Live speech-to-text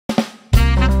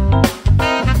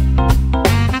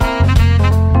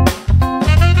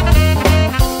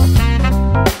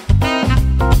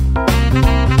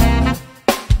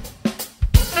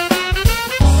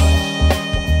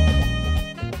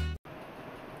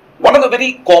One of the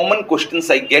very common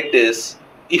questions I get is,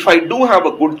 if I do have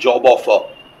a good job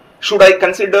offer, should I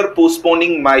consider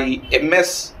postponing my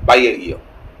MS by a year?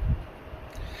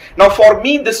 Now for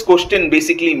me, this question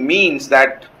basically means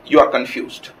that you are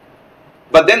confused.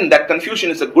 But then that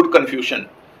confusion is a good confusion,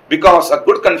 because a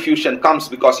good confusion comes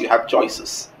because you have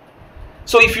choices.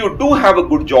 So if you do have a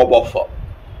good job offer,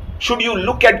 should you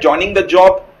look at joining the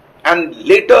job and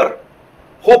later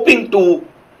hoping to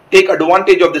take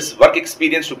advantage of this work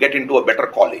experience to get into a better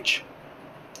college?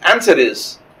 Answer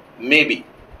is maybe.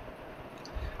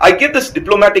 I give this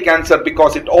diplomatic answer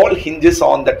because it all hinges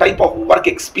on the type of work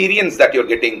experience that you're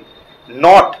getting,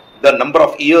 not the number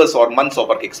of years or months of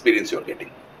work experience you're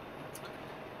getting.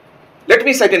 Let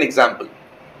me cite an example.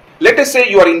 Let us say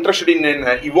you are interested in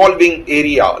an evolving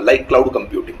area like cloud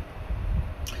computing.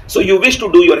 So you wish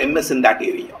to do your MS in that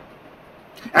area,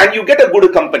 and you get a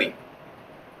good company.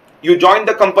 You join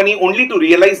the company only to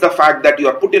realize the fact that you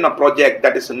are put in a project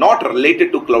that is not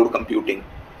related to cloud computing.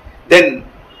 Then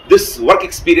this work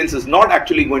experience is not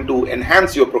actually going to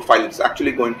enhance your profile, it's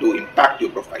actually going to impact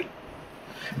your profile.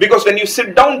 Because when you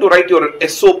sit down to write your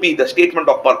SOP, the statement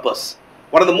of purpose,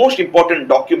 one of the most important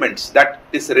documents that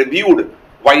is reviewed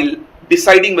while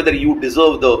deciding whether you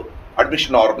deserve the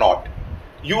admission or not,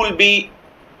 you will be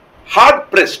hard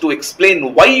pressed to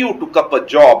explain why you took up a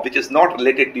job which is not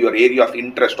related to your area of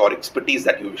interest or expertise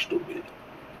that you wish to build.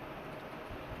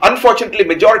 Unfortunately,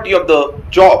 majority of the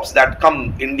jobs that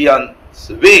come India's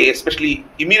way, especially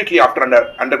immediately after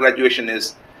undergraduation,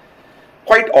 is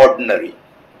quite ordinary.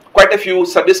 Quite a few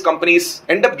service companies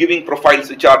end up giving profiles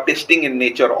which are testing in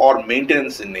nature or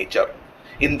maintenance in nature.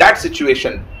 In that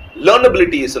situation,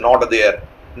 learnability is not there,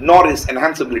 nor is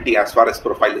enhanceability as far as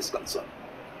profile is concerned.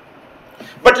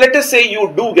 But let us say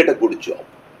you do get a good job.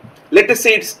 Let us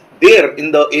say it's there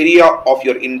in the area of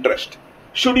your interest.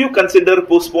 Should you consider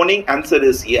postponing? Answer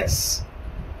is yes.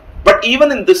 But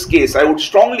even in this case, I would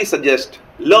strongly suggest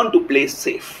learn to play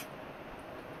safe.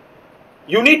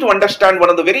 You need to understand one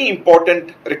of the very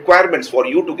important requirements for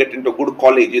you to get into a good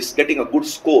college is getting a good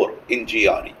score in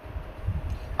GRE.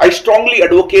 I strongly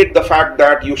advocate the fact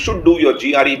that you should do your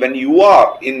GRE when you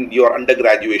are in your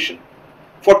undergraduation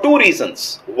for two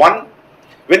reasons. One,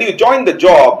 when you join the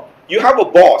job, you have a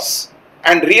boss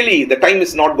and really the time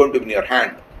is not going to be in your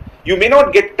hand. You may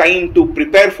not get time to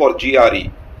prepare for GRE.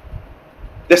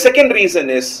 The second reason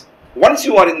is, once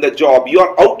you are in the job, you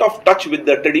are out of touch with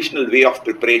the traditional way of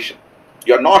preparation.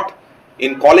 You are not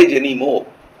in college anymore.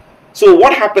 So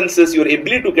what happens is your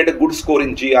ability to get a good score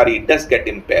in GRE does get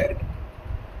impaired.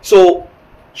 So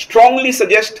strongly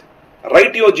suggest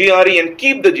write your GRE and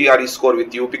keep the GRE score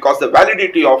with you, because the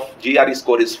validity of GRE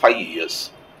score is 5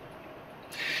 years.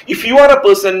 If you are a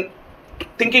person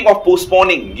thinking of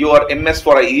postponing your MS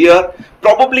for a year,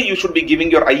 probably you should be giving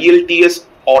your IELTS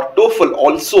or TOEFL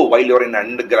also while you are in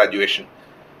undergraduation,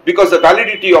 because the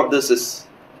validity of this is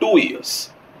 2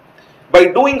 years. By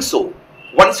doing so,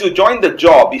 once you join the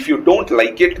job, if you don't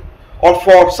like it, or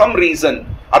for some reason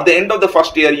at the end of the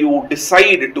first year you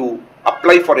decide to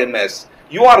apply for MS,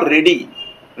 you are ready,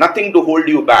 nothing to hold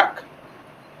you back.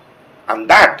 And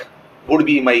that would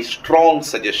be my strong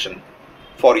suggestion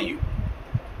for you.